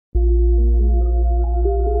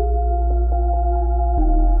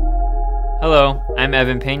Hello, I'm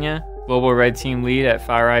Evan Pena, Global Red Team Lead at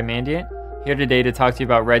FireEye Mandiant, here today to talk to you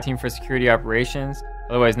about Red Team for Security Operations,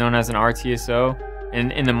 otherwise known as an RTSO,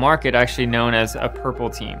 and in the market actually known as a Purple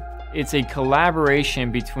Team. It's a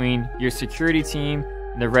collaboration between your security team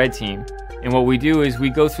and the Red Team. And what we do is we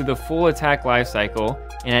go through the full attack lifecycle,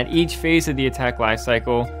 and at each phase of the attack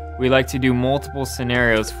lifecycle, we like to do multiple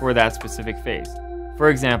scenarios for that specific phase. For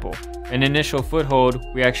example, an initial foothold,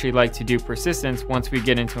 we actually like to do persistence once we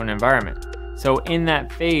get into an environment. So in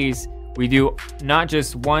that phase, we do not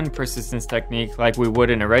just one persistence technique like we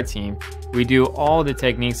would in a red team, we do all the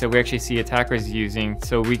techniques that we actually see attackers using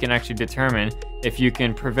so we can actually determine if you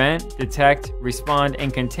can prevent, detect, respond,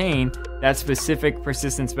 and contain that specific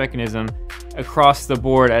persistence mechanism across the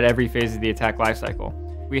board at every phase of the attack lifecycle.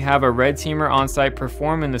 We have a red teamer on site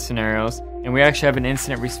performing the scenarios, and we actually have an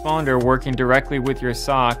incident responder working directly with your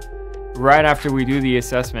SOC right after we do the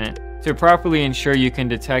assessment to properly ensure you can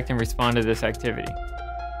detect and respond to this activity.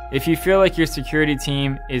 If you feel like your security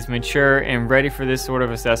team is mature and ready for this sort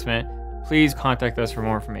of assessment, please contact us for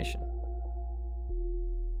more information.